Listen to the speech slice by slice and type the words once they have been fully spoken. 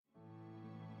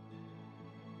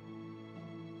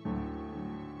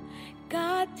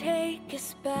take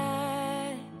us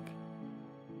back,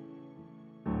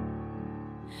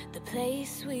 the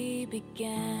place we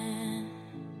began,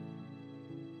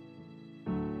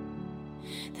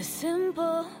 the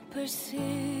simple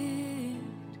pursuit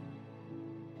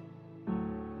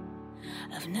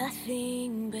of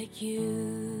nothing but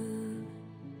you,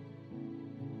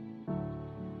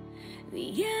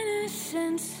 the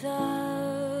innocence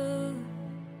of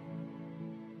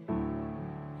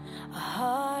a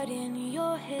heart in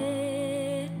your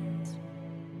hands.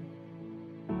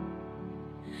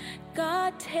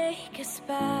 God, take us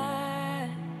back.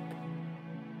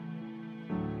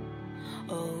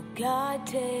 Oh God,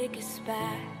 take us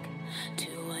back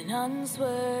to an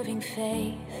unswerving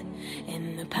faith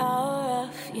in the power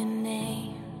of your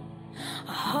name,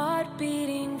 a heart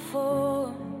beating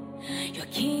for your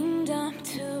kingdom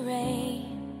to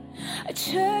reign, a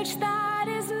church that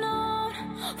is known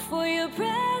for your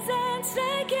presence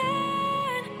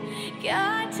again.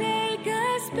 God, take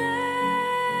us back.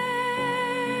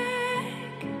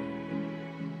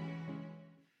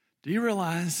 Do you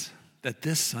realize that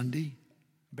this Sunday,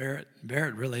 Barrett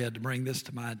really had to bring this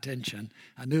to my attention.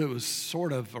 I knew it was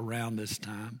sort of around this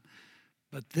time,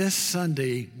 but this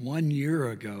Sunday, 1 year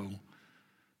ago,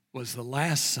 was the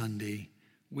last Sunday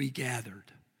we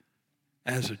gathered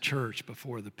as a church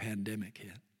before the pandemic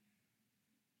hit.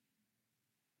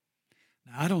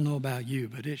 Now, I don't know about you,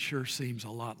 but it sure seems a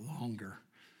lot longer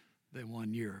than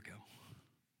 1 year ago.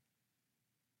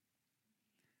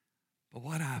 But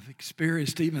what I've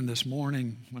experienced even this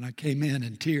morning when I came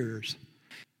in tears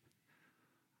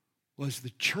was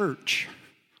the church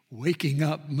waking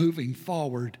up, moving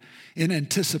forward in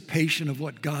anticipation of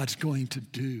what God's going to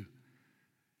do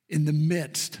in the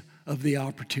midst of the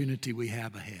opportunity we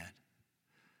have ahead.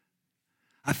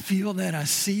 I feel that, I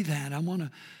see that, I want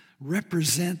to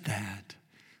represent that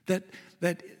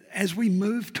as we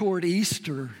move toward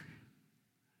Easter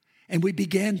and we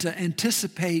began to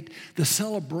anticipate the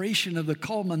celebration of the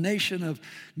culmination of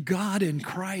God in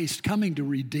Christ coming to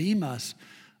redeem us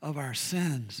of our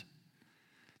sins,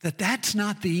 that's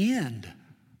not the end.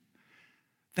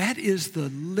 That is the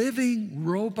living,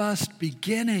 robust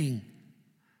beginning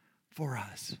for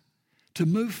us to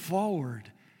move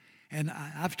forward. And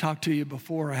I've talked to you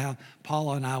before how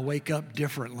Paula and I wake up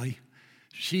differently.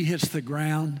 She hits the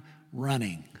ground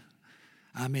running.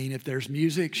 I mean, if there's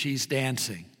music, she's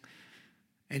dancing.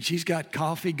 And she's got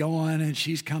coffee going and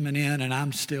she's coming in and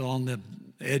I'm still on the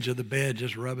edge of the bed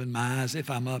just rubbing my eyes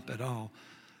if I'm up at all.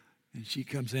 And she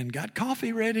comes in, got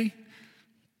coffee ready?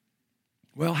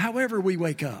 Well, however we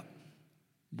wake up,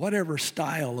 whatever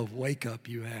style of wake up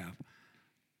you have,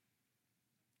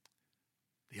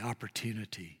 the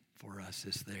opportunity for us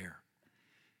is there.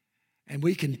 And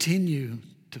we continue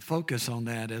to focus on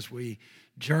that as we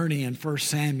journey in 1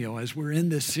 Samuel, as we're in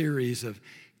this series of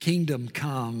Kingdom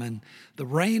Come and the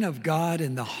reign of God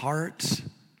in the hearts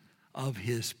of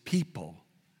his people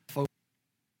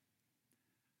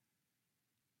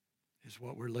is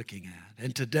what we're looking at.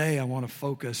 And today I want to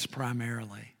focus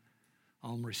primarily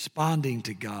on responding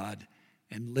to God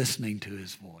and listening to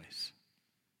his voice.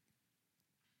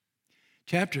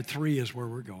 Chapter 3 is where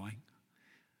we're going.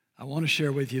 I want to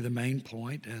share with you the main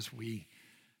point as we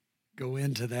go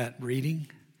into that reading.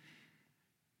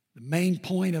 The main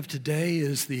point of today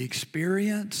is the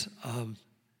experience of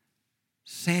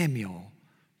Samuel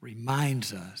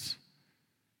reminds us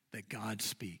that God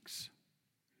speaks.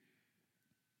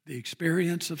 The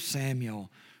experience of Samuel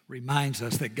reminds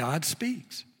us that God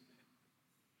speaks.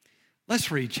 Let's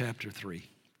read chapter 3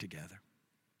 together.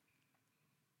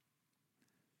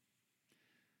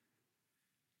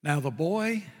 Now the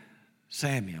boy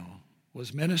Samuel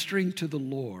was ministering to the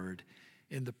Lord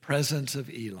in the presence of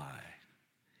Eli.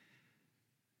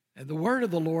 And the word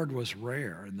of the Lord was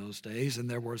rare in those days, and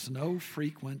there was no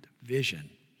frequent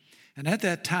vision. And at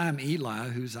that time, Eli,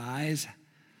 whose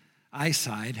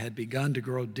eyesight had begun to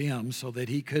grow dim so that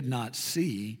he could not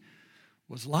see,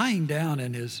 was lying down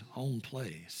in his own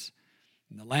place.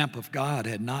 And the lamp of God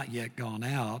had not yet gone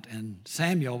out, and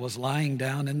Samuel was lying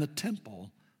down in the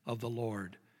temple of the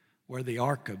Lord, where the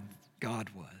ark of God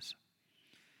was.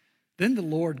 Then the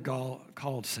Lord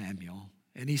called Samuel,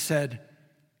 and he said,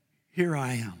 "Here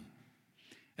I am,"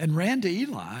 and ran to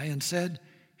Eli and said,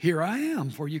 "Here I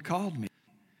am, for you called me."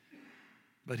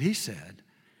 But he said,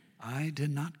 "I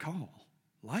did not call.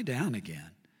 Lie down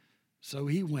again." So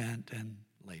he went and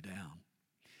lay down.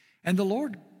 And the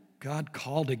Lord God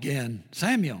called again,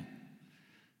 "Samuel."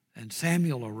 And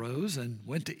Samuel arose and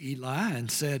went to Eli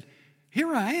and said,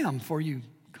 "Here I am, for you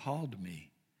called me."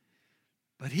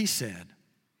 But he said,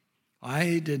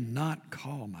 "I did not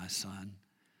call, my son.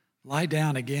 Lie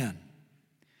down again."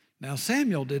 Now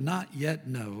Samuel did not yet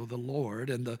know the Lord,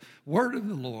 and the word of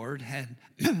the Lord had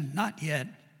not yet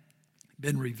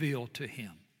been revealed to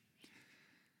him.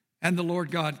 And the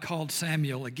Lord God called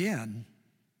Samuel again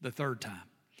the third time.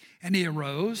 And he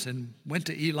arose and went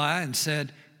to Eli and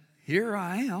said, "Here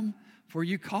I am, for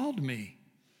you called me."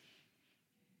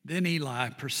 Then Eli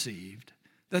perceived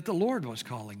that the Lord was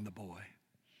calling the boy.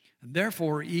 And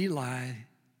therefore Eli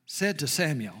said to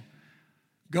Samuel,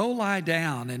 "Go lie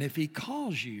down, and if he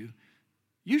calls you,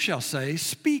 you shall say,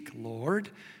 'Speak,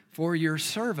 Lord, for your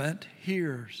servant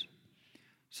hears.'"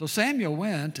 So Samuel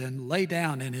went and lay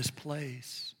down in his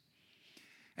place.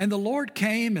 And the Lord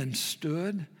came and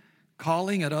stood,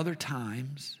 calling at other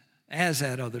times, as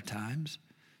at other times,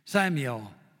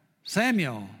 "Samuel,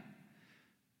 Samuel."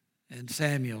 And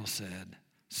Samuel said,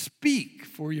 "Speak,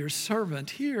 for your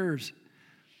servant hears."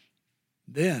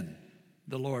 Then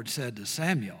the Lord said to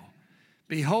Samuel,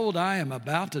 "Behold, I am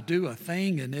about to do a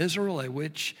thing in Israel at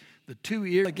which the two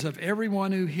ears of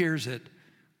everyone who hears it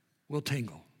will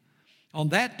tingle. On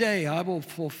that day I will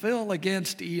fulfill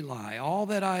against Eli all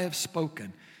that I have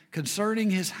spoken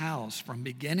concerning his house from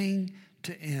beginning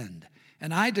to end.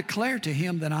 And I declare to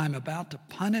him that I am about to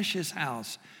punish his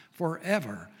house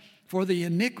forever for the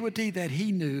iniquity that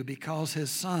he knew, because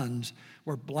his sons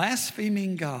were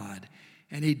blaspheming God,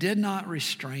 and he did not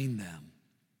restrain them.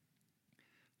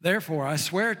 Therefore I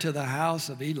swear to the house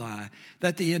of Eli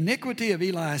that the iniquity of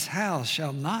Eli's house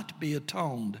shall not be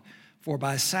atoned for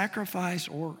by sacrifice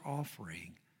or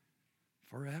offering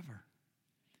forever."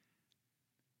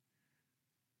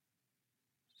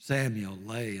 Samuel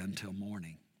lay until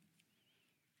morning.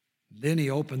 Then he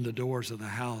opened the doors of the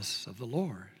house of the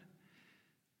Lord.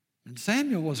 And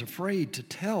Samuel was afraid to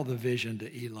tell the vision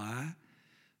to Eli.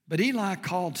 But Eli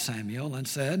called Samuel and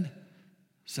said,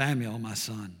 "Samuel, my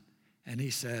son." And he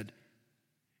said,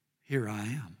 "Here I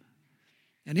am."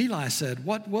 And Eli said,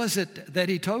 "What was it that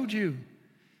he told you?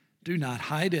 Do not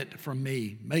hide it from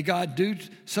me. May God do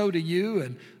so to you,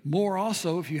 and more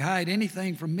also if you hide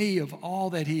anything from me of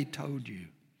all that he told you."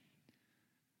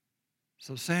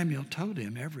 So Samuel told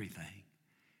him everything,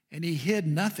 and he hid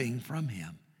nothing from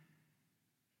him.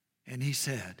 And he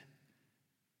said,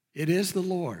 "It is the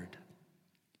Lord.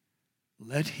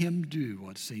 Let him do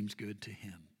what seems good to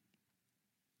him."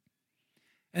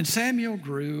 And Samuel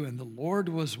grew, and the Lord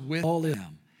was with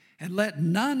him, and let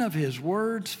none of his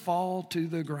words fall to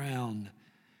the ground.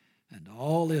 And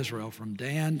all Israel from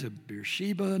Dan to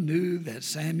Beersheba knew that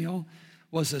Samuel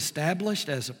was established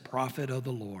as a prophet of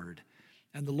the Lord.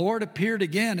 And the Lord appeared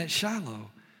again at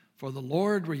Shiloh, for the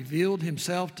Lord revealed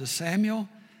himself to Samuel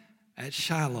at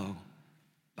Shiloh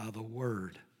by the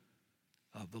word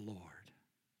of the Lord.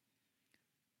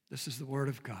 This is the word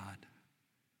of God.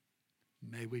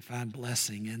 May we find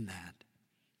blessing in that.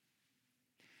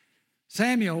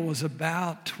 Samuel was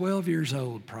about 12 years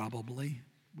old, probably.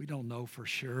 We don't know for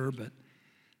sure, but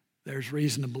there's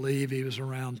reason to believe he was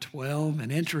around 12.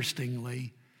 And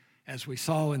interestingly, as we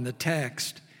saw in the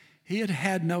text, he had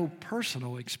had no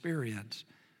personal experience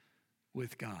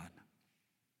with God.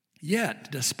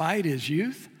 Yet, despite his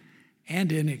youth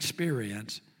and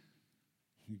inexperience,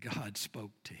 God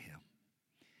spoke to him.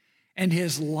 And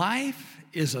his life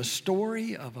is a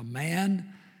story of a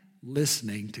man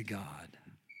listening to God.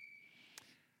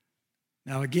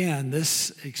 Now again,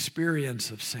 this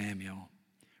experience of Samuel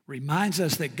reminds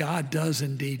us that God does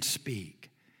indeed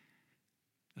speak.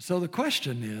 So the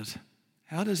question is,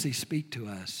 how does he speak to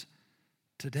us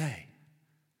today?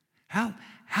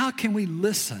 How can we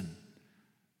listen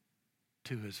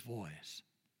to his voice?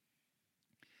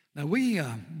 Now we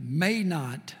may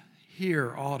not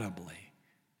hear audibly,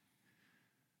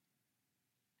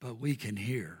 but we can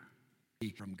hear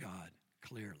from God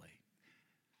clearly.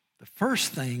 The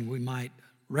first thing we might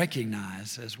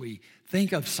recognize as we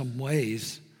think of some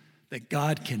ways that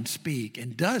God can speak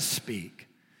and does speak,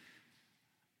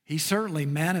 he certainly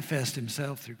manifests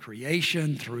himself through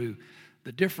creation, through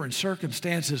the different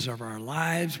circumstances of our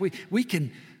lives. We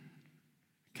can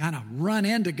kind of run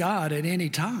into God at any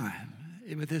time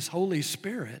with his Holy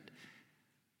Spirit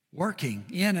working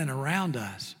in and around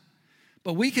us.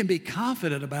 But we can be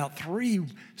confident about three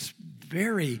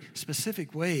very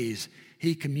specific ways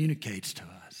he communicates to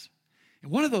us.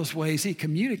 And one of those ways he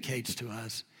communicates to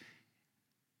us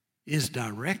is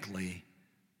directly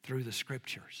through the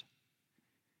Scriptures.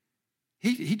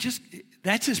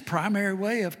 That's his primary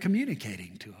way of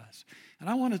communicating to us. And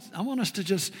I want us to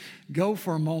just go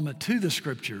for a moment to the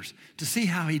Scriptures to see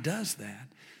how he does that.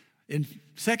 In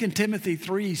 2 Timothy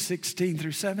 3:16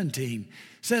 through 17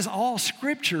 says, "All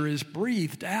Scripture is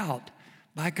breathed out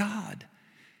by God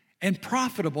and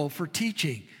profitable for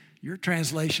teaching, Your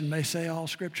translation may say all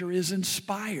Scripture is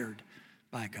inspired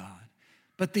by God.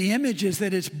 But the image is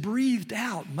that it's breathed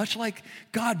out, much like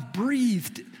God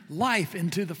breathed life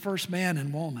into the first man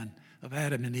and woman of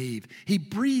Adam and Eve. He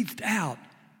breathed out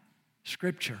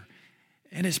Scripture.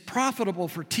 And it's profitable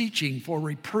for teaching, for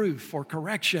reproof, for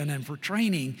correction, and for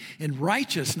training in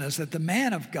righteousness, that the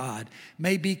man of God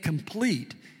may be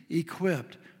complete,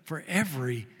 equipped for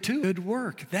every good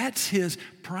work. That's his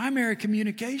primary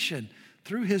communication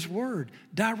through his word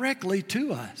directly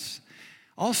to us.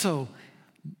 Also,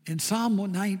 in Psalm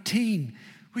 119,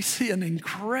 we see an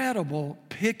incredible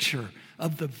picture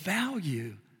of the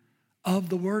value of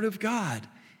the word of God.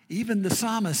 Even the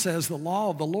psalmist says the law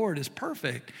of the Lord is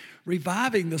perfect,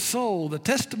 reviving the soul. The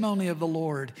testimony of the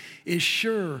Lord is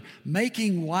sure,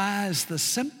 making wise the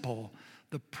simple.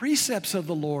 The precepts of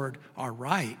the Lord are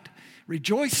right,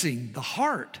 rejoicing the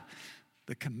heart.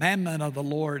 The commandment of the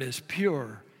Lord is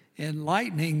pure,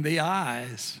 enlightening the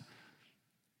eyes.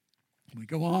 We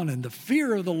go on, and the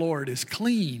fear of the Lord is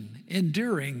clean,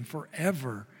 enduring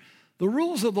forever. The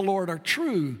rules of the Lord are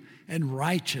true and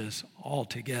righteous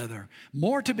altogether.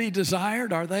 More to be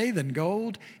desired are they than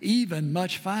gold, even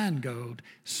much fine gold,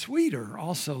 sweeter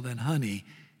also than honey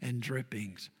and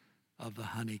drippings of the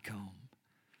honeycomb.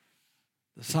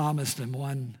 The psalmist in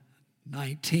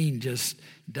 119 just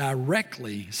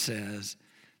directly says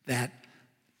that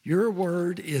your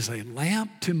word is a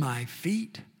lamp to my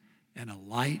feet and a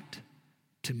light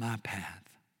to my path.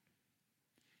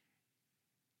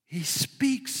 He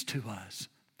speaks to us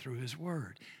through his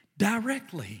word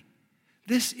directly.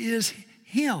 This is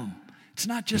him. It's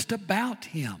not just about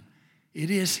him.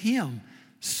 It is him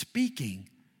speaking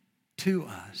to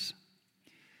us.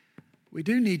 We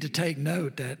do need to take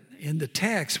note that in the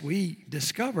text we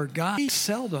discover God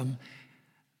seldom,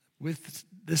 with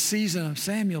the season of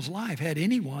Samuel's life, had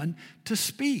anyone to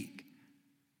speak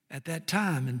at that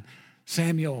time. And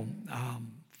Samuel,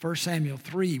 1 Samuel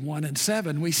 3, 1 and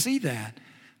 7, we see that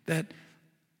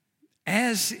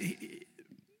as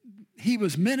he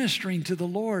was ministering to the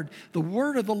Lord, the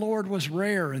word of the Lord was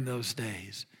rare in those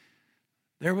days.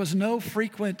 There was no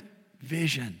frequent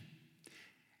vision.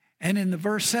 And in the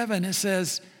verse 7, it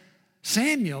says,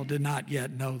 Samuel did not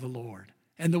yet know the Lord,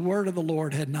 and the word of the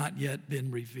Lord had not yet been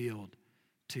revealed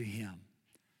to him.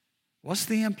 What's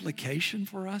the implication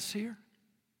for us here?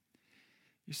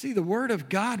 You see, the word of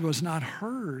God was not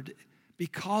heard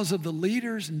because of the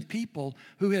leaders and people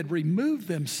who had removed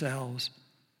themselves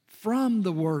from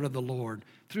the word of the Lord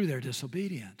through their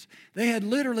disobedience. They had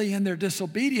literally, in their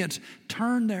disobedience,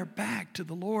 turned their back to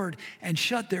the Lord and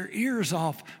shut their ears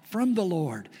off from the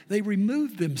Lord. They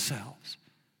removed themselves.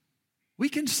 We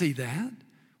can see that.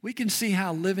 We can see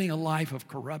how living a life of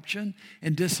corruption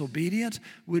and disobedience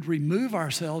would remove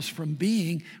ourselves from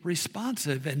being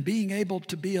responsive and being able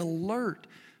to be alert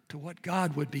to what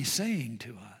God would be saying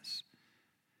to us.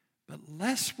 But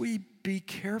lest we be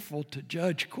careful to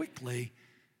judge quickly,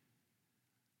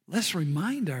 let's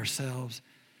remind ourselves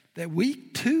that we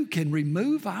too can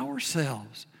remove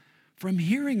ourselves from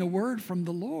hearing a word from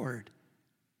the Lord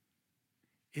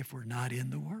if we're not in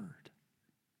the Word.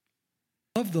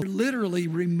 Literally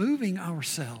removing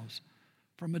ourselves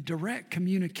from a direct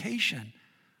communication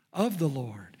of the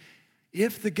Lord.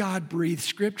 If the God-breathed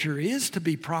Scripture is to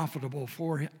be profitable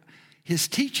for his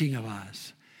teaching of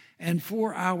us, and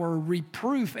for our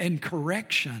reproof and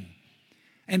correction,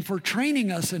 and for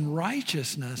training us in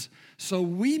righteousness, so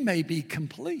we may be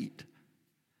complete,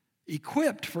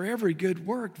 equipped for every good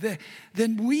work,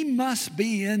 then we must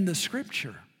be in the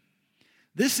Scripture.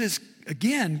 This is,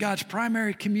 again, God's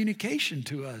primary communication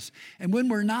to us. And when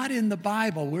we're not in the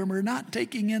Bible, when we're not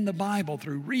taking in the Bible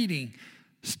through reading,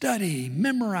 study,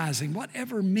 memorizing,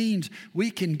 whatever means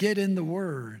we can get in the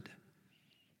Word,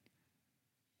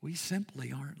 we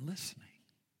simply aren't listening.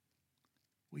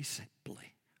 We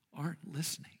simply aren't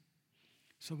listening.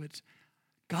 So it's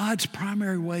God's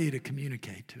primary way to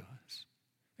communicate to us,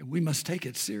 and we must take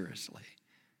it seriously.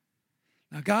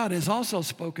 Now, God has also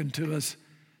spoken to us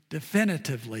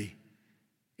definitively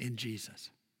in Jesus.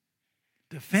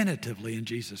 Definitively in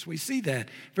Jesus. We see that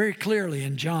very clearly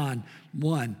in John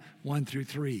 1, 1 through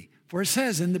 3. For it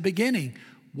says, in the beginning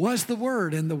was the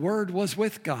Word, and the Word was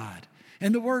with God.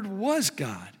 And the Word was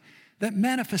God, that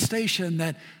manifestation,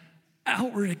 that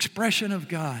outward expression of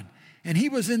God. And he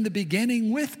was in the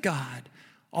beginning with God.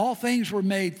 All things were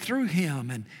made through him,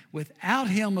 and without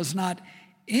him was not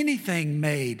anything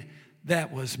made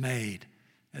that was made.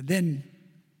 And then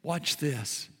watch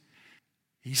this.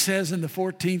 He says in the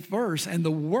 14th verse, and the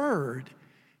Word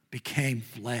became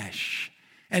flesh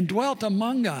and dwelt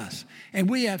among us, and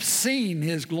we have seen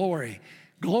his glory,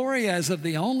 glory as of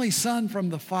the only Son from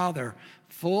the Father,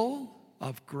 full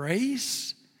of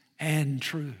grace and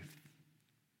truth.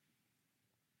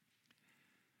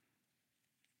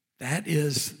 That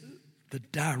is the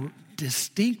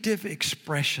distinctive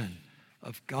expression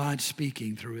of God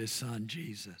speaking through his Son,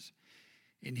 Jesus.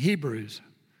 In Hebrews,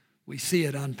 we see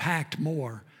it unpacked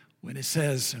more when it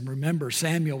says, and remember,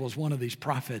 Samuel was one of these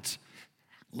prophets.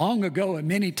 Long ago, and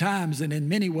many times and in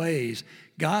many ways,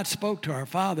 God spoke to our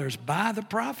fathers by the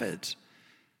prophets.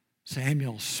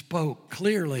 Samuel spoke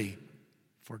clearly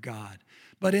for God.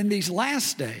 But in these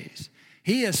last days,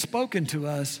 he has spoken to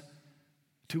us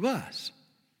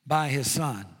by his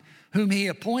Son, whom he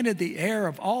appointed the heir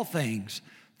of all things,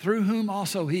 through whom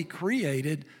also he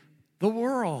created the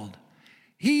world.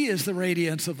 He is the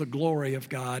radiance of the glory of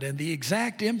God and the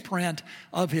exact imprint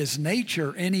of his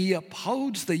nature, and he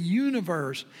upholds the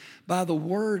universe by the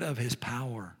word of his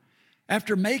power.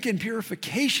 After making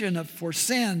purification for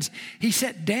sins, he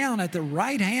sat down at the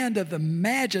right hand of the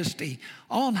Majesty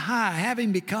on high,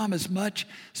 having become as much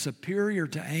superior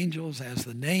to angels as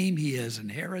the name he has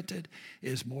inherited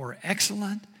is more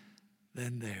excellent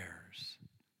than theirs.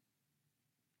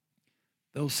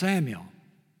 Though Samuel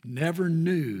never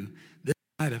knew this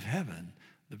side of heaven,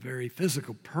 the very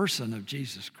physical person of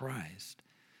Jesus Christ,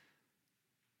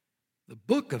 the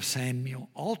book of Samuel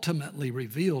ultimately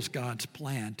reveals God's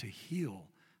plan to heal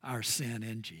our sin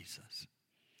in Jesus.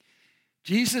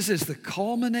 Jesus is the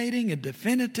culminating and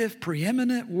definitive,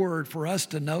 preeminent word for us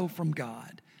to know from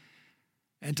God.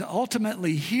 And to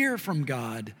ultimately hear from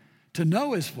God, to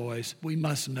know his voice, we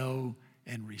must know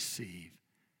and receive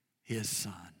his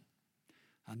Son.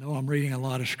 I know I'm reading a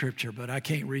lot of scripture, but I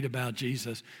can't read about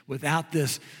Jesus without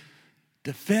this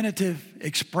definitive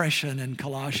expression in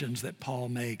Colossians that Paul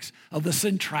makes of the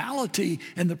centrality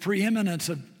and the preeminence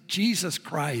of Jesus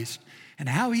Christ and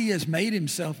how he has made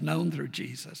himself known through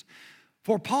Jesus.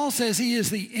 For Paul says he is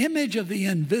the image of the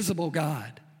invisible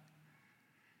God,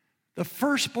 the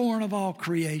firstborn of all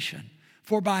creation.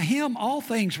 For by him all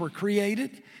things were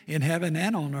created in heaven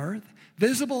and on earth,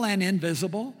 visible and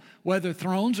invisible, whether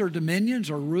thrones or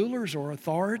dominions or rulers or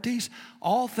authorities,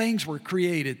 all things were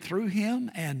created through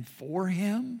him and for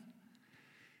him.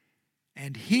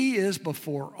 And he is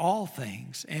before all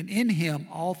things, and in him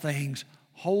all things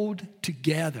hold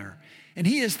together. And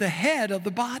he is the head of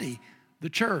the body, the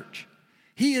church.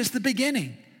 He is the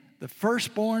beginning, the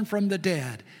firstborn from the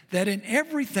dead, that in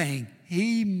everything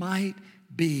he might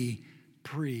be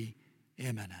preeminent.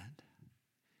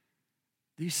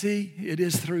 Do you see? It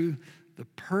is through the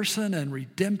person and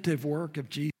redemptive work of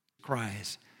Jesus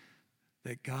Christ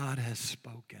that God has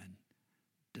spoken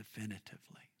definitively.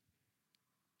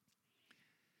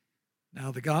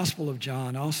 Now, the Gospel of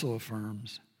John also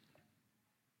affirms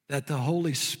that the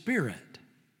Holy Spirit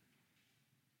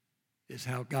is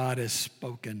how God has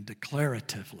spoken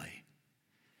declaratively.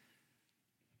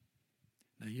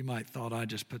 Now, you might thought I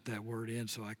just put that word in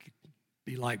so I could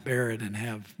be like Barrett and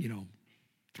have,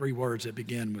 3 words that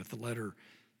begin with the letter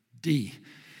D.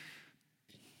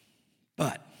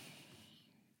 But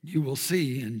you will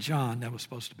see in John, that was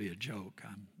supposed to be a joke.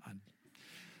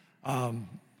 1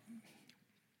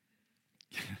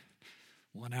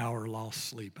 hour lost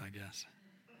sleep, I guess.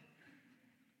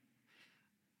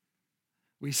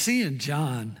 We see in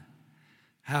John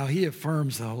how he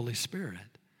affirms the Holy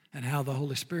Spirit and how the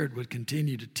Holy Spirit would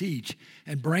continue to teach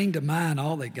and bring to mind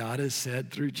all that God has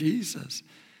said through Jesus.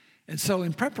 And so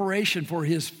in preparation for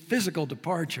his physical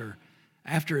departure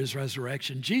after his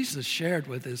resurrection, Jesus shared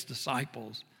with his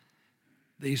disciples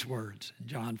these words in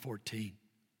John 14.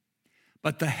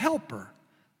 But the Helper,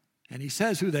 and he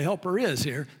says who the Helper is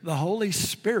here, the Holy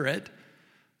Spirit,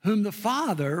 whom the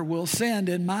Father will send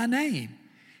in my name.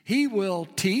 He will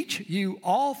teach you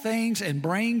all things and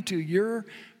bring to your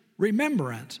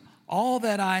remembrance all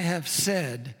that I have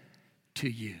said to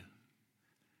you.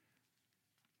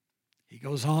 He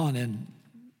goes on in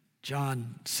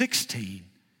John 16,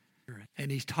 and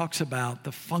he talks about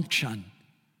the function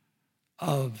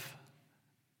of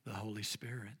the Holy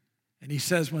Spirit. And he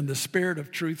says, when the Spirit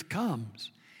of truth comes,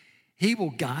 he will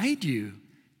guide you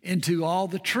into all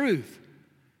the truth,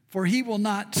 for he will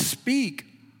not speak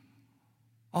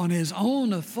on his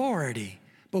own authority,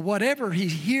 but whatever he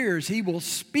hears, he will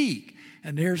speak.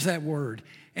 And there's that word.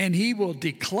 And he will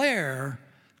declare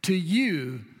to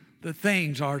you the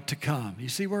things are to come. You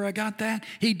see where I got that?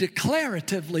 He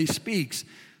declaratively speaks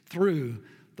through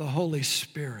the Holy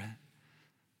Spirit.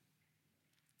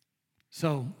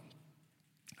 So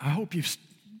I hope you've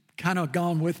kind of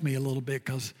gone with me a little bit,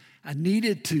 because I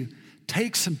needed to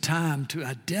take some time to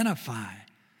identify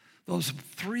those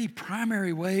 3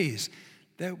 primary ways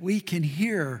that we can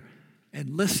hear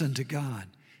and listen to God.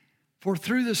 For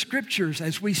through the Scriptures,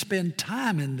 as we spend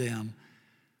time in them,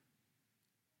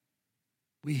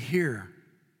 we hear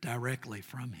directly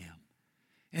from Him.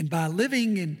 And by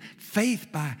living in faith,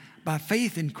 by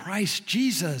faith in Christ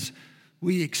Jesus,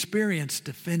 we experience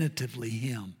definitively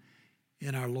Him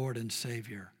in our Lord and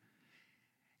Savior.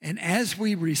 And as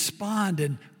we respond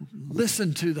and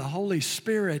listen to the Holy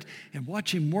Spirit and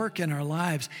watch Him work in our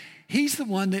lives, He's the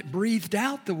one that breathed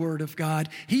out the Word of God.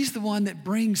 He's the one that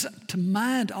brings to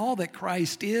mind all that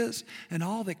Christ is and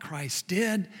all that Christ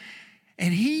did.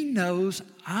 And He knows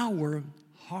our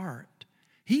heart.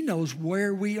 He knows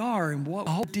where we are and what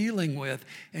we're dealing with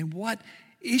and what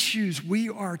issues we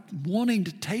are wanting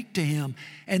to take to Him.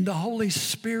 And the Holy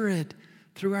Spirit,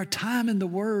 through our time in the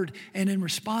Word and in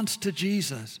response to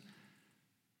Jesus,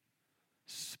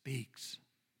 speaks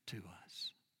to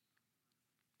us.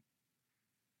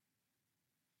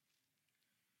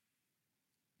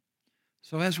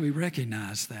 So as we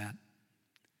recognize that,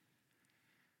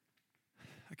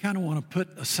 I kind of want to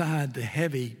put aside the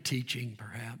heavy teaching,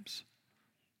 perhaps,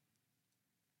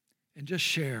 and just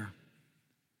share,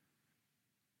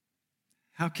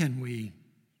 how can we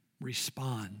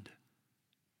respond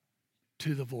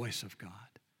to the voice of God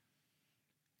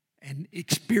and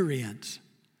experience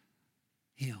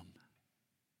Him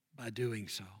by doing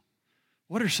so?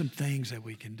 What are some things that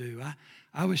we can do?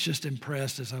 I was just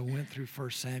impressed as I went through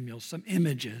 1 Samuel, some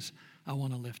images I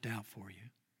want to lift out for you.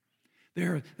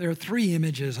 There are 3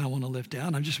 images I want to lift out,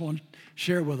 and I just want to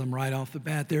share with them right off the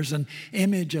bat. There's an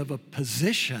image of a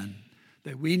position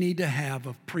that we need to have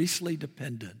of priestly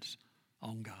dependence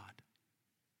on God.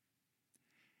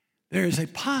 There is a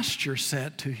posture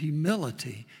set to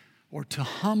humility or to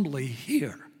humbly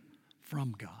hear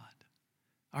from God.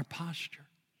 Our posture,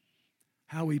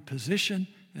 how we position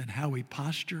and how we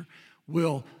posture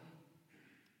will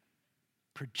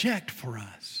project for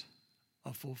us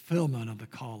a fulfillment of the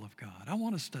call of God. I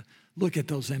want us to look at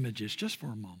those images just for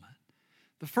a moment.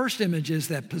 The first image is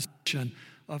that position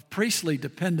of priestly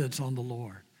dependence on the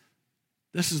Lord.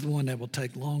 This is the one that will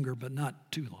take longer, but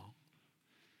not too long.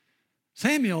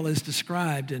 Samuel is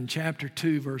described in chapter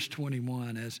 2, verse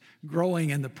 21 as growing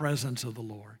in the presence of the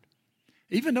Lord.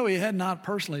 Even though he had not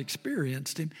personally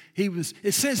experienced Him,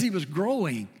 it says he was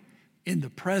growing in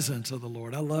the presence of the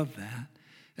Lord. I love that.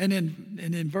 And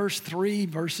in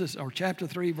chapter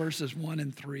 3, verses 1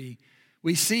 and 3,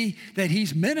 we see that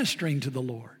he's ministering to the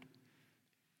Lord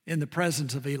in the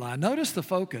presence of Eli. Notice the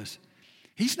focus.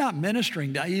 He's not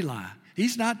ministering to Eli.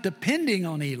 He's not depending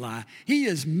on Eli. He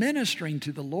is ministering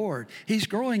to the Lord. He's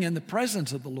growing in the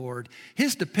presence of the Lord.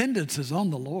 His dependence is on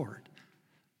the Lord,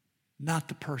 not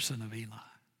the person of Eli.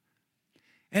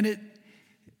 And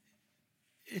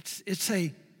it's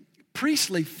a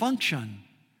priestly function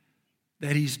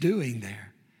that he's doing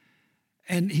there.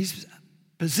 And he's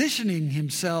positioning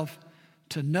himself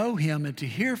to know Him and to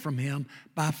hear from Him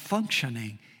by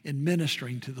functioning in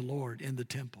ministering to the Lord in the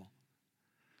temple.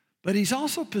 But he's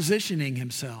also positioning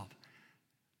himself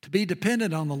to be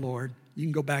dependent on the Lord. You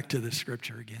can go back to the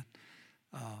scripture again.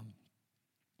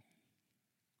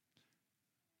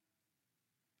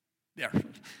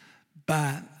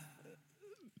 By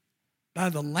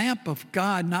the lamp of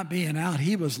God not being out,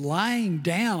 he was lying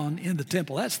down in the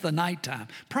temple. That's the nighttime,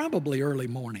 probably early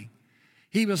morning.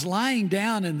 He was lying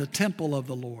down in the temple of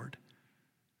the Lord,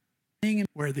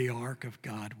 where the ark of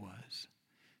God was.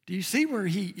 Do you see where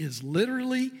he is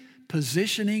literally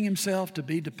positioning himself to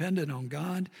be dependent on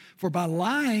God? For by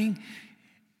lying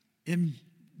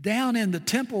down in the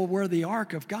temple where the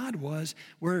ark of God was,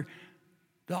 where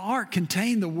the ark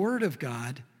contained the word of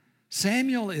God,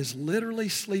 Samuel is literally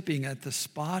sleeping at the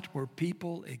spot where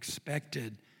people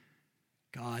expected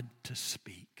God to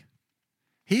speak.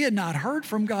 He had not heard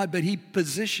from God, but he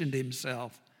positioned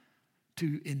himself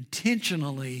to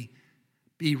intentionally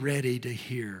be ready to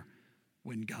hear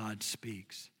when God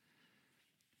speaks.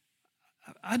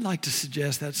 I'd like to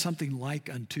suggest that's something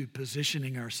like unto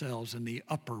positioning ourselves in the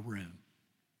upper room.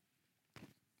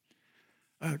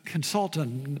 A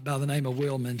consultant by the name of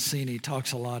Will Mancini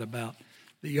talks a lot about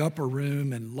the upper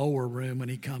room and lower room when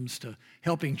he comes to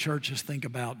helping churches think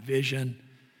about vision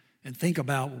and think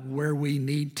about where we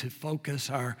need to focus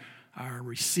our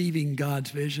receiving God's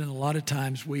vision. A lot of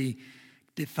times we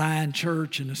define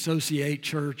church and associate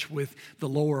church with the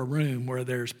lower room, where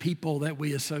there's people that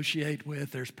we associate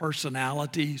with, there's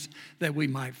personalities that we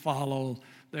might follow,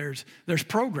 there's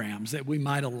programs that we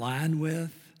might align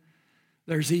with.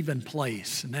 There's even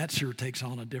place, and that sure takes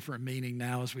on a different meaning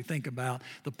now as we think about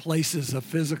the places of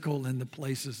physical and the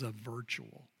places of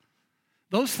virtual.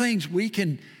 Those things we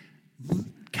can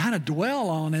kind of dwell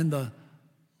on in the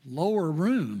lower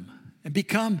room and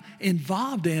become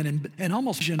involved in and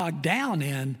almost bogged down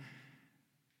in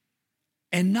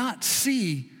and not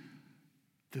see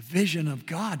the vision of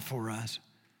God for us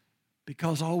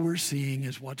because all we're seeing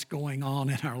is what's going on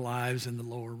in our lives in the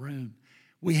lower room.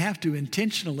 We have to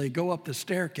intentionally go up the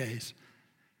staircase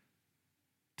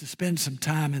to spend some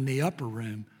time in the upper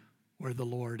room where the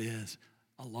Lord is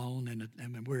alone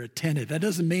and we're attentive. That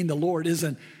doesn't mean the Lord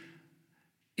isn't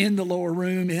in the lower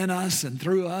room, in us and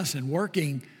through us and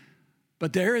working,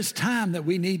 but there is time that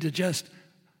we need to just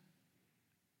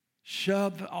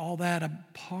shove all that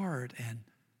apart and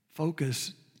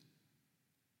focus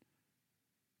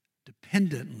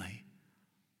dependently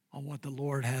on what the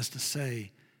Lord has to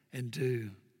say and do.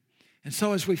 And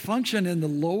so as we function in the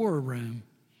lower room,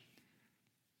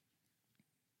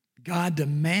 God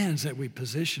demands that we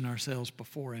position ourselves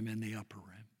before him in the upper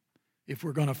room if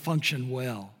we're going to function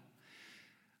well.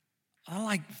 I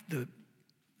like the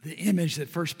image that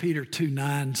 1 Peter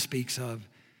 2:9 speaks of.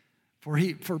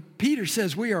 For Peter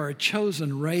says we are a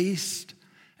chosen race,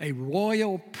 a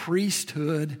royal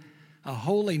priesthood, a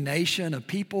holy nation, a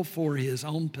people for his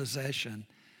own possession,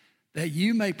 that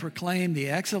you may proclaim the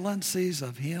excellencies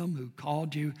of him who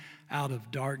called you out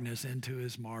of darkness into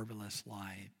his marvelous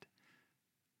light.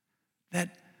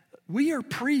 That we are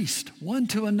priests one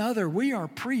to another. We are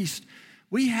priests.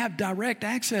 We have direct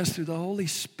access through the Holy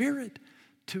Spirit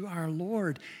to our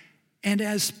Lord. And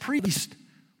as priests,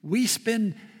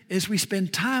 as we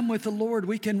spend time with the Lord,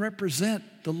 we can represent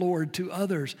the Lord to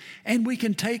others. And we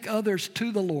can take others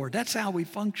to the Lord. That's how we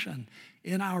function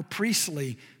in our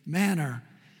priestly manner.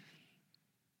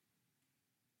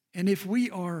 And if we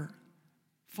are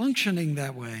functioning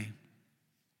that way,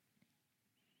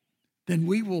 then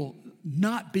we will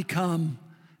not become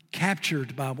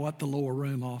captured by what the lower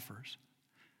room offers.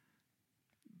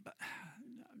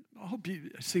 I hope you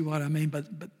see what I mean, but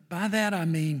by that I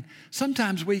mean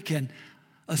sometimes we can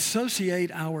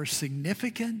associate our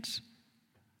significance,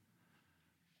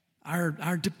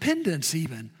 our dependence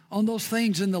even, on those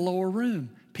things in the lower room.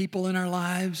 People in our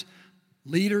lives,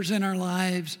 leaders in our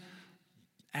lives,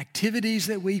 activities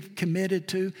that we've committed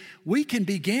to. We can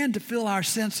begin to feel our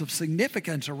sense of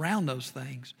significance around those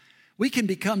things. We can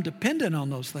become dependent on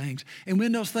those things. And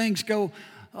when those things go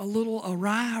a little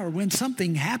awry, or when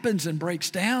something happens and breaks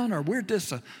down, or we're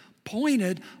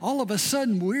disappointed, all of a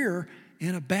sudden we're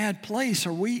in a bad place,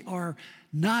 or we are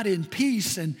not in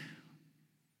peace, and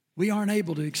we aren't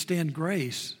able to extend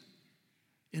grace.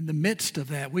 In the midst of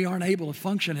that, we aren't able to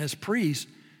function as priests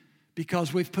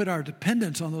because we've put our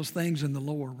dependence on those things in the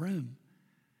lower room.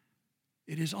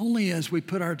 It is only as we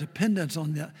put our dependence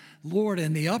on the Lord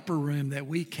in the upper room that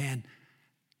we can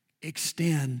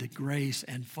extend grace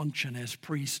and function as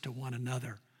priests to one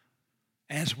another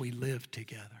as we live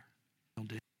together.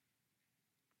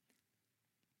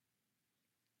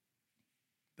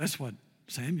 That's what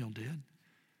Samuel did.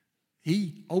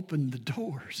 He opened the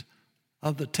doors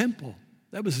of the temple.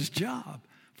 That was his job,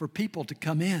 for people to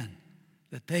come in,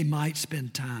 that they might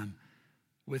spend time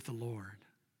with the Lord.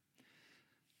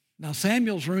 Now,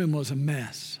 Samuel's room was a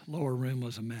mess. Lower room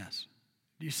was a mess.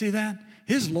 Do you see that?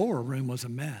 His lower room was a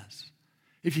mess.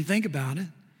 If you think about it,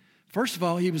 first of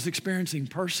all, he was experiencing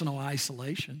personal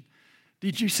isolation.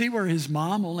 Did you see where his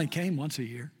mom only came once a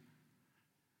year?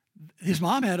 His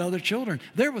mom had other children.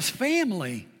 There was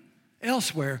family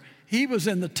elsewhere. He was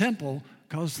in the temple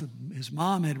because his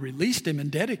mom had released him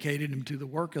and dedicated him to the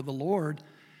work of the Lord.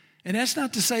 And that's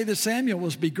not to say that Samuel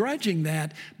was begrudging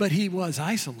that, but he was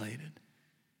isolated.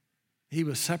 He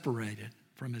was separated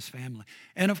from his family.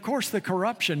 And of course, the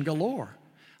corruption galore.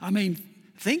 I mean,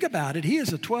 think about it. He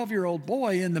is a 12-year-old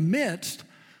boy in the midst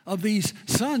of these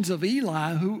sons of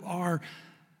Eli who are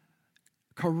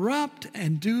corrupt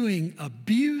and doing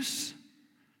abuse,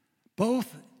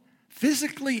 both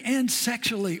physically and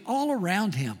sexually, all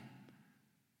around him.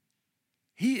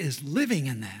 He is living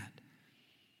in that.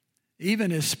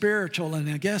 Even his spiritual and,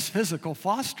 I guess, physical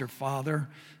foster father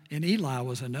in Eli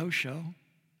was a no-show.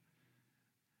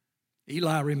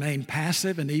 Eli remained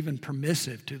passive and even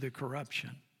permissive to the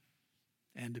corruption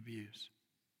and abuse.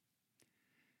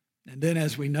 And then,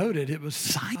 as we noted, it was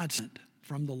silent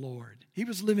from the Lord. He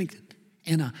was living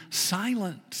in a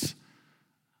silence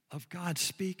of God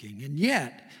speaking. And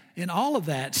yet, in all of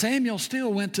that, Samuel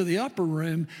still went to the upper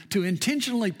room to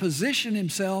intentionally position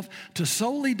himself to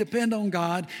solely depend on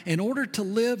God in order to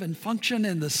live and function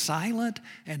in the silent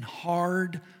and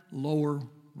hard lower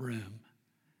room.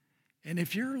 And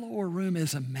if your lower room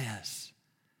is a mess,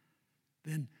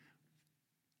 then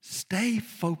stay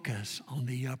focused on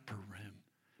the upper room.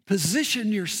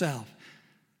 Position yourself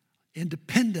in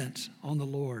dependence on the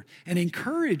Lord and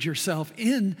encourage yourself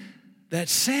in that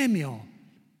Samuel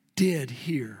did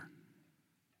hear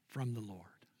from the Lord.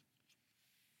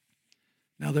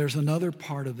 Now, there's another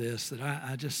part of this that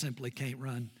I just simply can't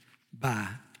run by,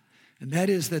 and that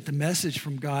is that the message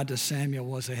from God to Samuel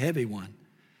was a heavy one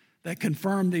that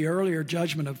confirmed the earlier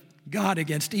judgment of God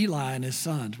against Eli and his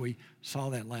sons. We saw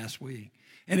that last week.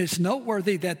 And it's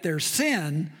noteworthy that their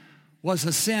sin was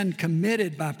a sin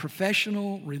committed by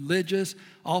professional religious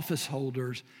office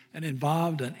holders and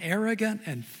involved an arrogant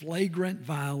and flagrant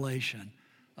violation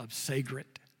of sacred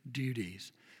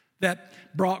duties that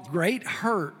brought great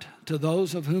hurt to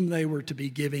those of whom they were to be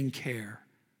giving care.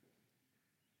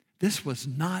 This was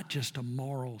not just a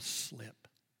moral slip.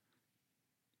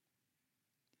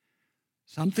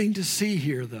 Something to see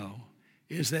here, though,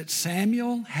 is that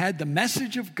Samuel had the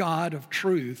message of God of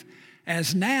truth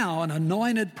as now an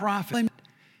anointed prophet,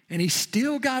 and he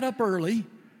still got up early,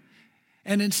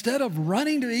 and instead of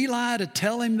running to Eli to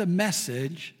tell him the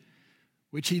message,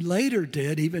 which he later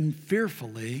did even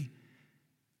fearfully,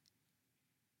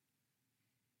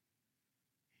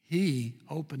 he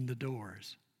opened the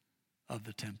doors of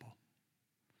the temple.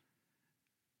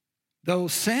 Though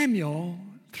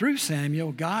through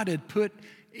Samuel, God had put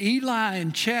Eli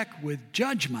in check with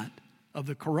judgment of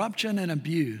the corruption and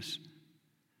abuse,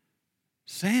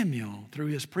 Samuel, through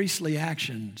his priestly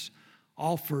actions,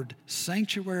 offered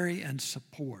sanctuary and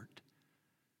support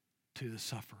to the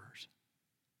sufferers.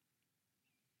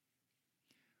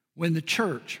 When the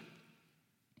church,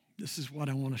 this is what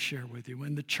I want to share with you,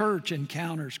 when the church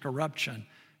encounters corruption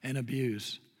and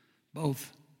abuse,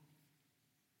 both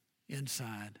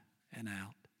inside and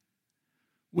out,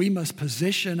 we must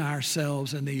position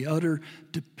ourselves in the utter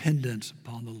dependence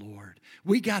upon the Lord.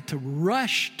 We got to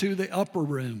rush to the upper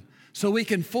room so we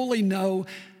can fully know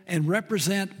and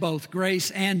represent both grace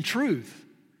and truth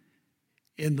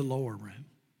in the lower room.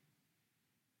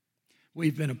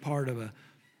 We've been a part of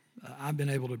I've been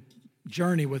able to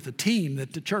journey with a team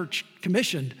that the church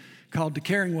commissioned called the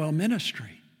Caring Well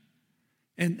Ministry.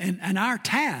 And our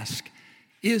task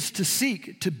is to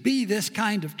seek to be this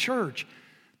kind of church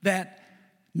that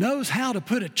knows how to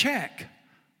put a check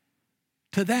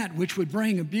to that which would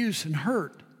bring abuse and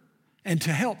hurt and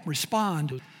to help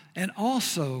respond, and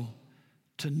also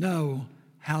to know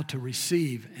how to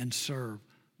receive and serve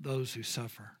those who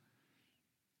suffer.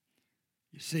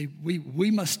 You see,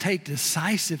 we must take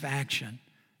decisive action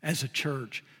as a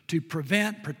church to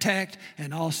prevent, protect,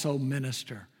 and also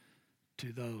minister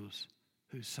to those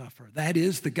who suffer. That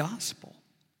is the gospel.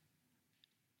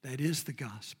 That is the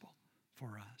gospel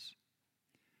for us.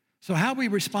 So how we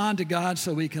respond to God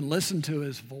so we can listen to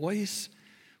his voice,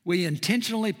 we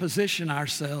intentionally position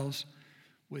ourselves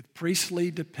with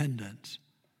priestly dependence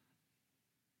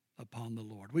upon the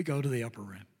Lord. We go to the upper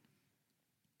room.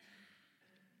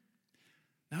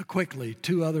 Now quickly,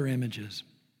 two other images.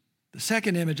 The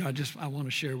second image I want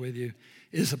to share with you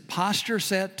is a posture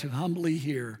set to humbly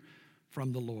hear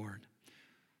from the Lord.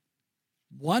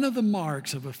 One of the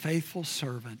marks of a faithful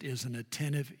servant is an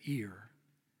attentive ear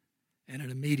and an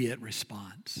immediate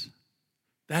response.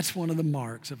 That's one of the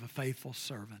marks of a faithful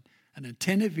servant, an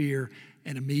attentive ear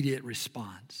and immediate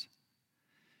response.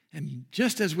 And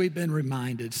just as we've been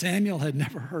reminded, Samuel had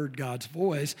never heard God's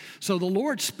voice, so the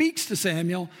Lord speaks to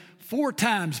Samuel 4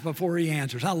 times before he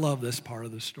answers. I love this part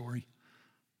of the story.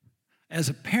 As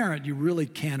a parent, you really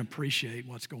can't appreciate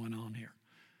what's going on here.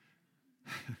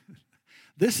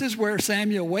 This is where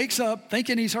Samuel wakes up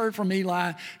thinking he's heard from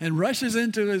Eli and rushes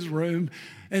into his room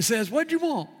and says, "What'd you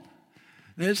want?"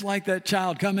 And it's like that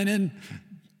child coming in,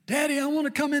 "Daddy, I want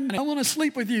to come in. I want to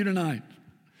sleep with you tonight."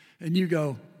 And you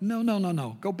go,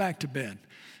 No. Go back to bed.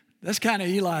 That's kind of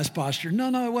Eli's posture.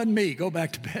 No, it wasn't me. Go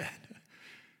back to bed.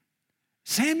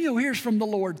 Samuel hears from the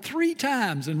Lord 3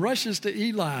 times and rushes to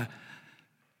Eli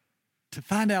to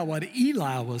find out what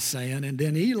Eli was saying. And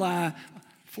then Eli,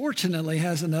 fortunately,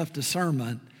 has enough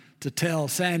discernment to tell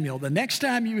Samuel, the next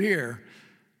time you hear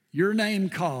your name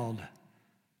called,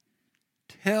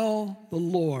 tell the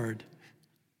Lord,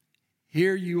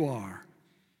 "Here you are.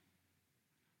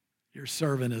 Your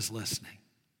servant is listening."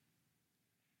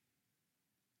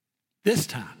 This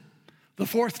time, the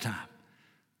 4th time,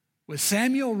 with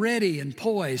Samuel ready and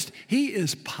poised, he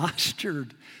is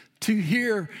postured to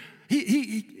hear.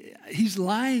 He's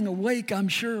lying awake, I'm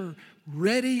sure,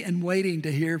 ready and waiting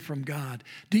to hear from God.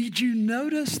 Did you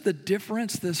notice the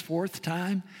difference this 4th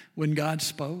time when God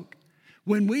spoke?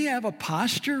 When we have a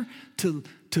posture to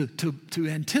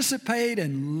anticipate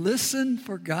and listen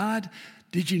for God,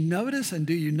 did you notice and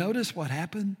do you notice what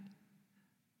happened?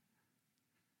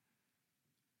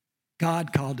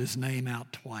 God called his name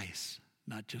out twice,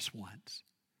 not just once.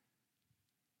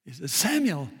 He said,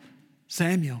 "Samuel,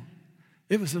 Samuel."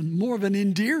 It was more of an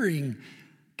endearing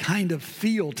kind of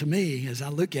feel to me as I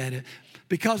look at it,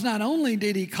 because not only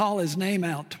did he call his name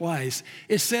out twice,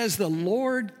 it says the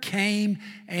Lord came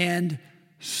and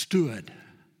stood.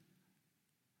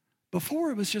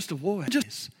 Before it was just a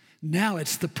voice. Now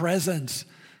it's the presence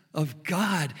of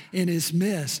God in his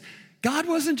midst. God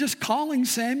wasn't just calling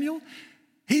Samuel.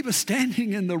 He was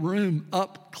standing in the room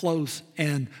up close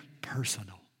and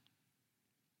personal.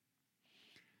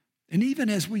 And even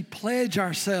as we pledge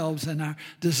ourselves and our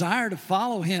desire to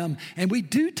follow him, and we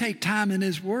do take time in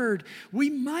his word, we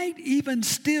might even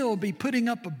still be putting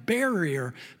up a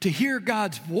barrier to hear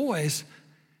God's voice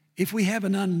if we have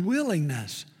an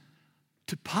unwillingness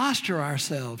to posture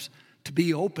ourselves to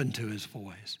be open to his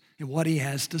voice and what he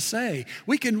has to say.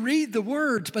 We can read the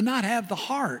words but not have the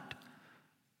heart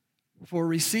for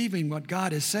receiving what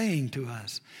God is saying to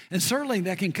us. And certainly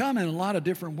that can come in a lot of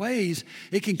different ways.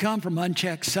 It can come from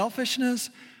unchecked selfishness.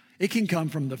 It can come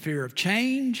from the fear of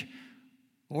change,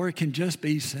 or it can just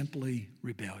be simply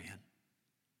rebellion.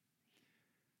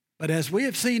 But as we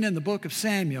have seen in the book of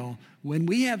Samuel, when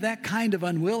we have that kind of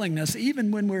unwillingness, even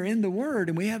when we're in the Word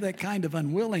and we have that kind of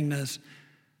unwillingness,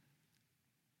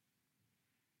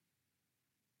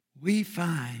 we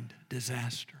find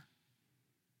disaster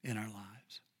in our lives.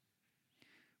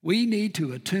 We need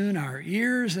to attune our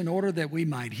ears in order that we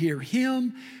might hear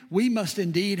him. We must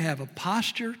indeed have a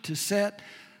posture to set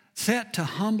to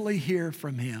humbly hear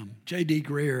from him. J.D.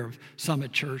 Greer of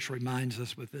Summit Church reminds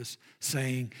us with this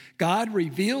saying, God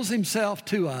reveals himself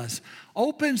to us,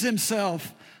 opens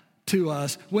himself to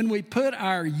us when we put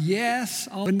our yes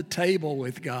on the table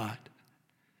with God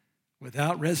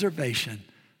without reservation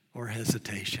or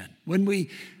hesitation.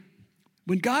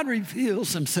 When God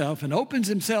reveals himself and opens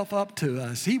himself up to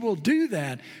us, he will do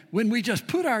that when we just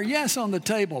put our yes on the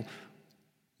table,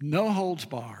 no holds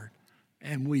barred,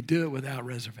 and we do it without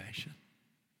reservation.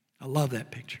 I love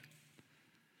that picture.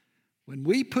 When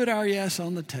we put our yes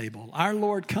on the table, our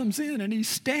Lord comes in and he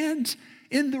stands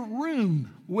in the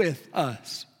room with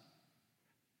us.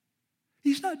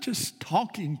 He's not just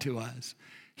talking to us.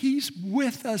 He's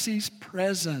with us. He's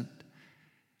present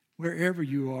wherever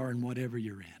you are and whatever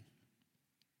you're in.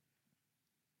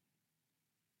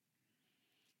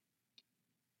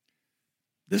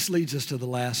 This leads us to the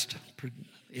last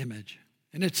image,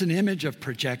 and it's an image of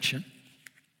projection.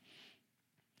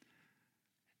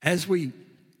 As we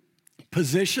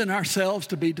position ourselves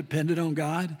to be dependent on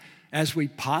God, as we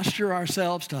posture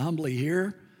ourselves to humbly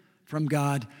hear from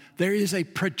God, there is a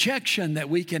projection that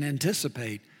we can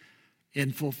anticipate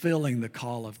in fulfilling the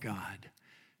call of God.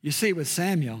 You see, with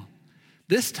Samuel,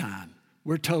 this time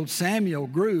we're told Samuel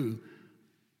grew,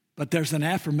 but there's an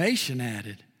affirmation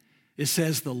added. It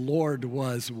says the Lord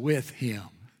was with him.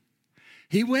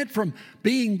 He went from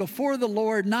being before the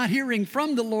Lord, not hearing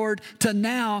from the Lord, to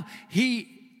now he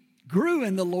grew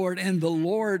in the Lord and the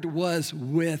Lord was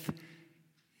with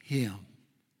him.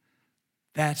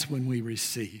 That's when we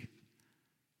receive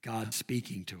God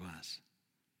speaking to us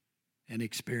and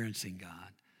experiencing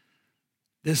God.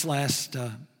 This last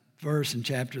verse in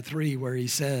chapter 3 where he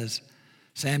says,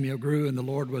 Samuel grew and the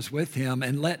Lord was with him,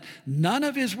 and let none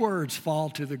of his words fall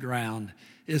to the ground,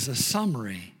 is a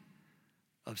summary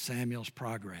of Samuel's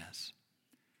progress.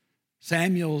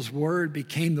 Samuel's word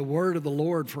became the word of the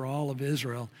Lord for all of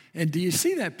Israel. And do you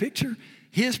see that picture?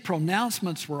 His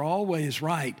pronouncements were always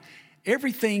right.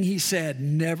 Everything he said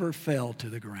never fell to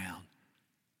the ground.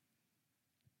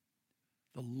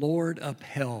 The Lord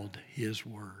upheld his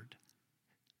word.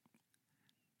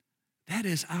 That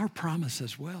is our promise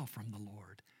as well from the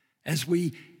Lord. As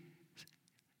we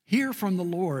hear from the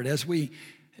Lord, as we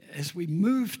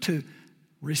move to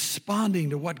responding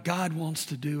to what God wants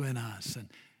to do in us, and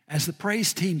as the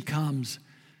praise team comes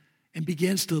and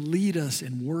begins to lead us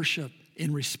in worship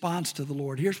in response to the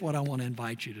Lord, here's what I want to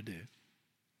invite you to do.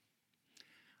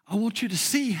 I want you to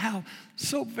see how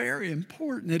so very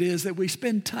important it is that we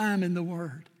spend time in the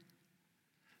Word,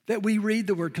 that we read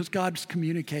the Word because God's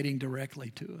communicating directly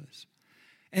to us,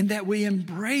 and that we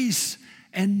embrace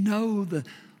and know the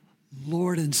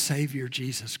Lord and Savior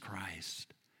Jesus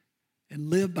Christ and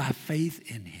live by faith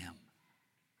in him.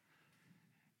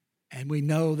 And we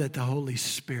know that the Holy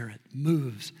Spirit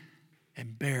moves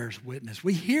and bears witness.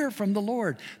 We hear from the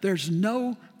Lord. There's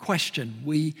no question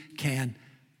we can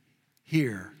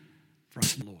hear from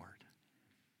the Lord.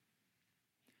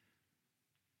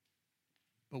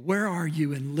 But where are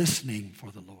you in listening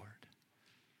for the Lord?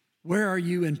 Where are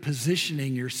you in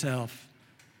positioning yourself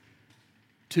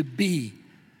to be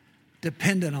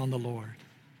dependent on the Lord?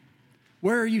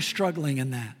 Where are you struggling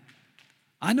in that?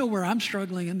 I know where I'm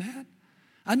struggling in that.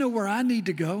 I know where I need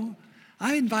to go.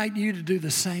 I invite you to do the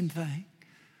same thing.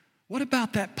 What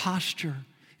about that posture?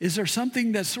 Is there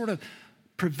something that's sort of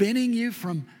preventing you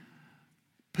from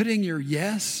putting your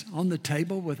yes on the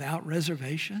table without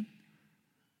reservation?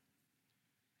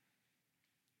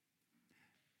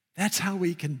 That's how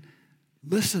we can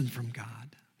listen from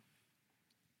God.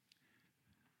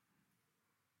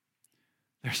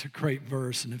 There's a great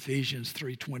verse in Ephesians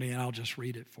 3:20, and I'll just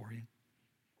read it for you.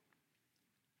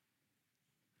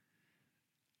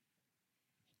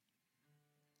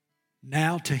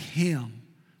 Now to him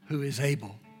who is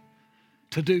able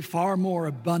to do far more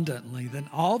abundantly than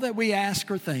all that we ask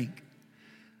or think,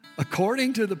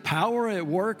 according to the power at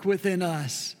work within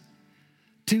us,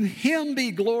 to him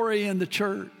be glory in the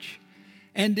church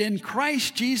and in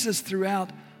Christ Jesus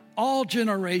throughout all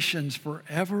generations,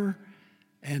 forever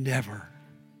and ever.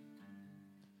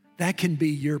 That can be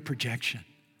your projection.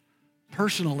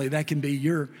 Personally, that can be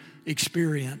your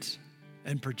experience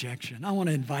and projection. I want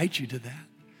to invite you to that.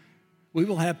 We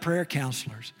will have prayer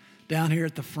counselors down here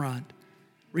at the front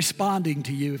responding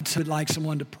to you if you'd like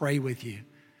someone to pray with you.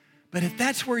 But if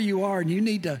that's where you are and you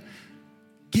need to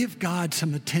give God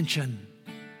some attention,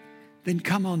 then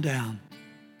come on down.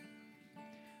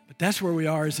 But that's where we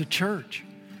are as a church.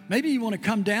 Maybe you want to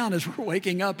come down as we're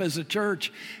waking up as a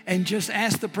church and just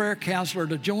ask the prayer counselor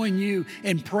to join you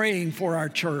in praying for our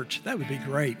church. That would be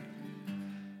great.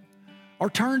 Or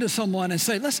turn to someone and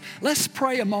say, let's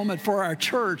pray a moment for our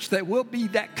church, that we'll be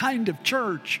that kind of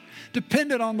church,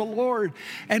 dependent on the Lord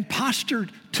and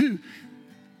postured to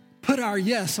put our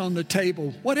yes on the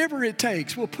table. Whatever it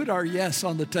takes, we'll put our yes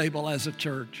on the table as a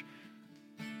church.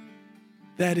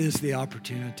 That is the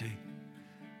opportunity.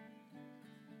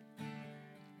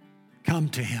 Come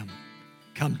to him.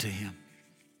 Come to him.